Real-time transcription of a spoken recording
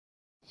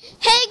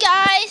Hey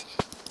guys,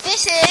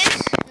 this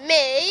is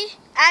me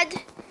and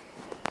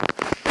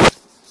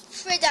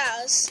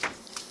Firdaus.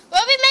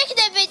 We'll be making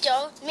a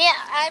video, me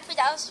and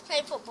Firdaus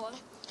playing football.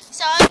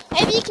 So,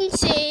 if you can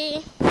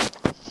see,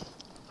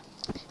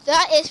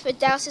 that is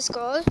Firdaus'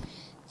 goal.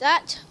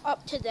 That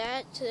up to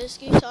there, to the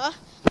scooter.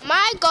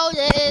 My goal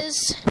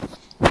is,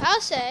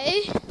 I'll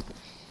say,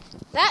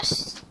 that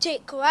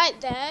stick right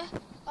there,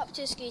 up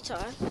to the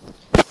scooter.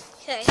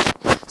 Okay,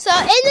 so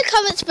in the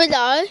comments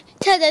below,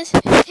 tell us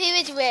who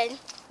would win,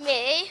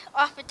 me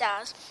or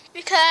Firdaus.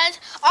 Because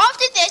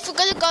after this, we're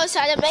going to go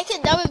inside and make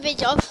another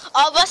video of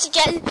us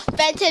against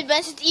Ben 10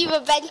 versus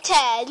either Ben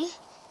 10.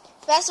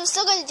 But we're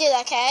still going to do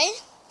that, okay?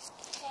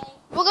 Okay.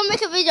 We're going to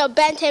make a video of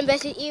Ben 10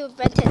 versus either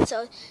Ben 10.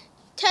 So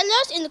tell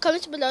us in the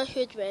comments below who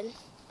would win.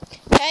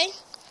 Okay?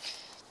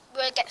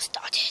 We'll get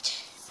started.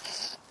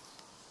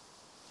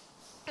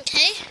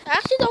 Okay, I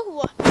actually don't know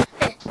what.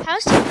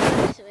 How's it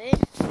going?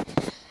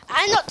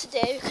 I know what to do,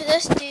 because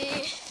let's do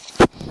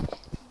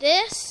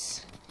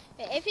this.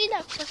 Wait, if you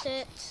like put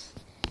it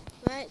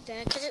right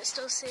there, can it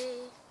still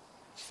see?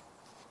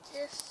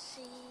 Just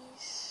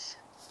sees.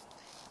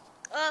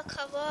 Oh,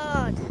 come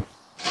on.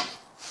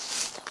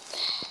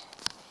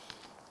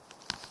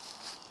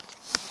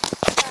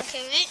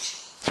 Okay, wait.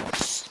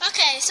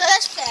 Okay, so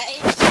let's play.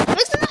 We're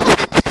just gonna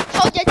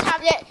hold your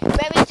tablet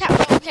where we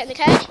tap on pen,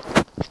 okay?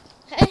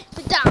 Okay,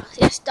 we're done.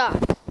 Yes, start.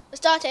 We're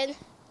starting.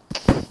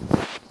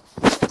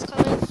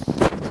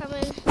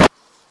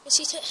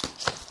 Shoot it.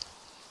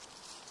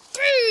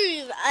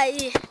 Boom! I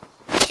hit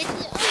it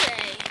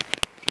away.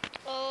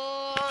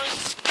 Oh,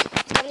 he's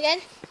coming again.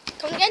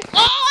 Coming again.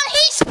 Oh,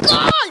 he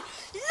scored!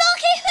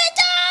 Look at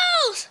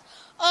Firdaus!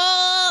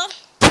 Oh,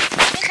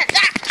 look at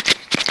that.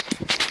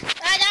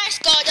 And I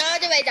scored all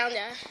the way down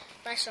there.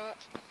 Nice shot.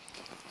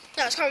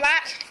 No, it's coming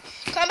back.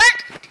 Come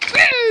back.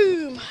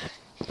 Boom!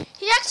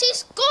 He actually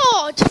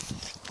scored.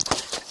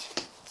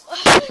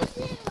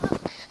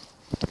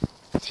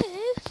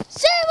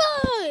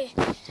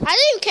 2-0. I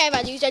don't even care if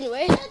I lose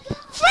anyway. 3-0!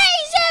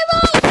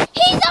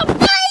 He's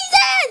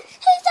amazing!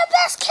 He's the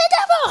best kid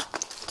ever!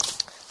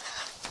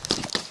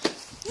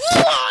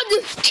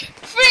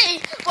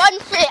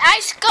 1-3. I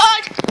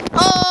scored!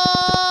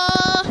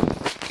 Oh!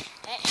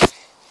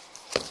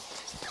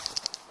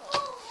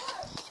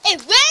 It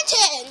went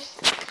in!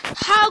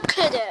 How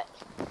could it?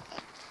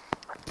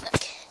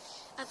 Look,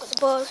 I've got the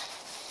ball.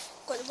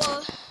 Got the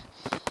ball.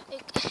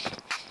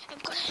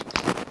 I've got it.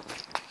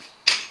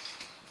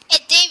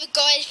 It didn't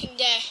go anything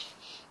there.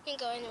 Didn't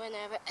go anywhere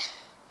near it.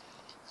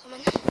 Come on.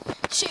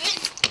 Shoot it.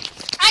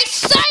 I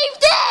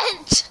saved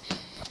it!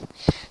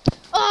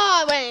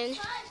 Oh, I went in.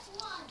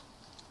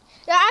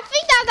 Yeah, I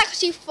think that was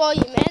actually 4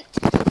 you meant.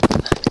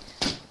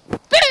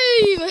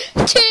 Boom!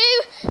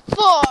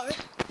 2-4.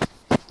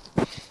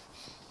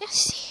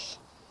 Yes.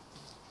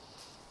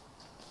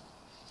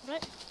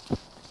 Right.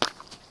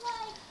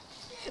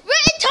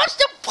 Right, touch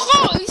the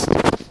post!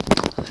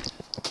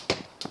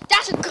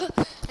 That's a good.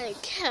 I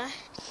don't care.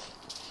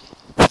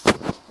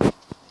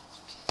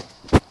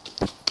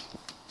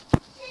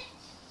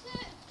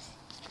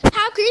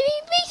 How could he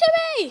beat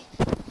me?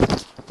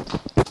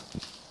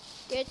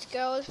 Good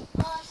goal.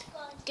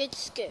 Good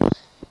skill.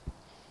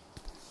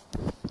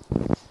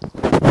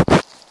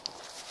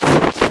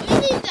 We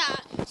need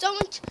that.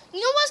 Someone, you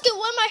know what's good?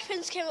 One of my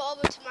friends came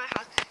over to my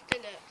house.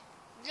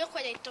 Look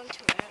what they've done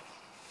to it.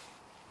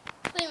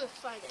 Let me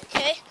find it,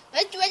 okay?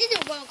 Where did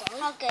the ball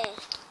go? Okay.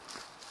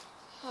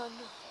 Oh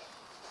no.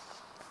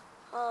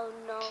 Oh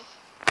no.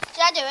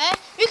 Did I do it?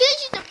 We can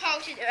use the pole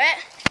to do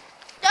it.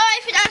 No,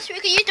 if that's we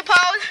can use the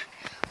pole.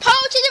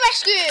 Pole to the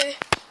rescue!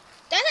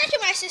 That's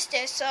actually my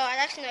sister, so I'd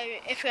like to know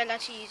if we're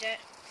allowed to use it.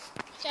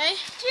 Okay?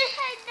 You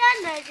had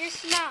done that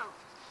just now.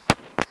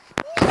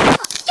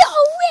 Yo,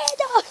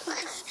 weirdo!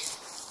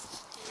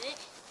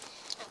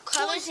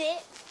 Pause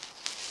it.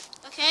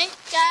 Okay,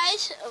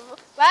 guys,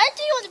 why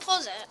do you want to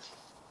pause it?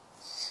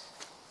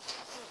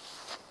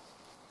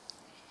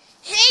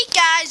 Hey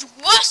guys,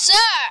 what's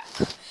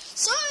up?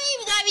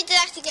 Sorry that we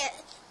didn't actually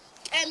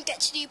get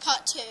to do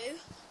part 2,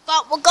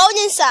 but we're going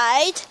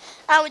inside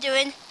and we're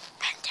doing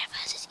Ben 10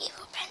 versus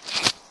Evil Ben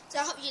 10. So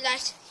I hope you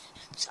liked.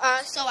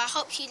 I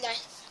hope you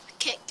like the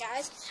kick,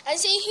 guys, and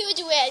see who would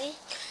win,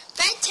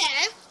 Ben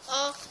 10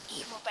 or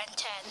Evil Ben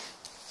 10.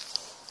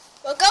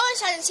 We'll go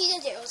inside and see the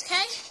deals,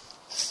 okay?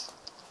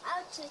 I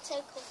have to take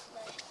off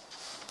my.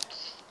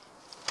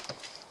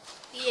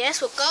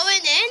 Yes, we're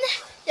going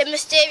in the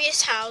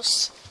mysterious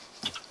house.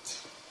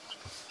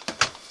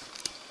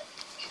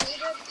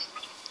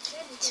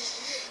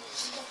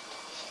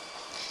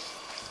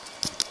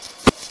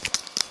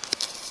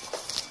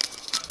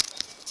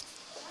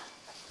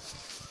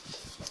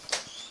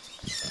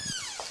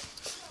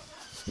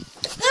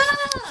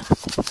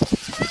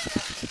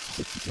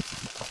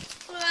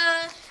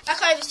 I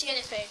can't even see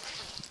anything.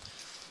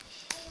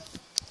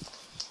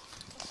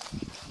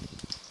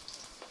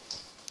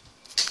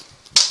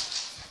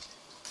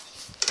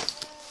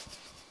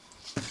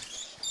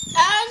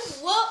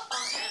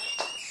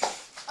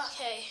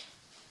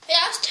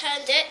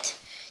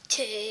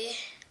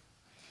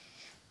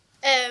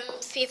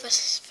 FIFA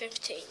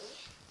 15.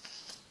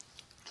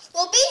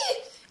 We'll be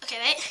okay,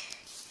 wait.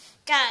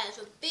 Guys,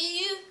 we'll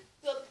be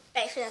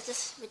wait, let's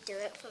just do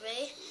it for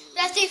me.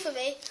 Let's do it for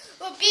me.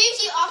 We'll be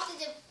you after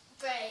the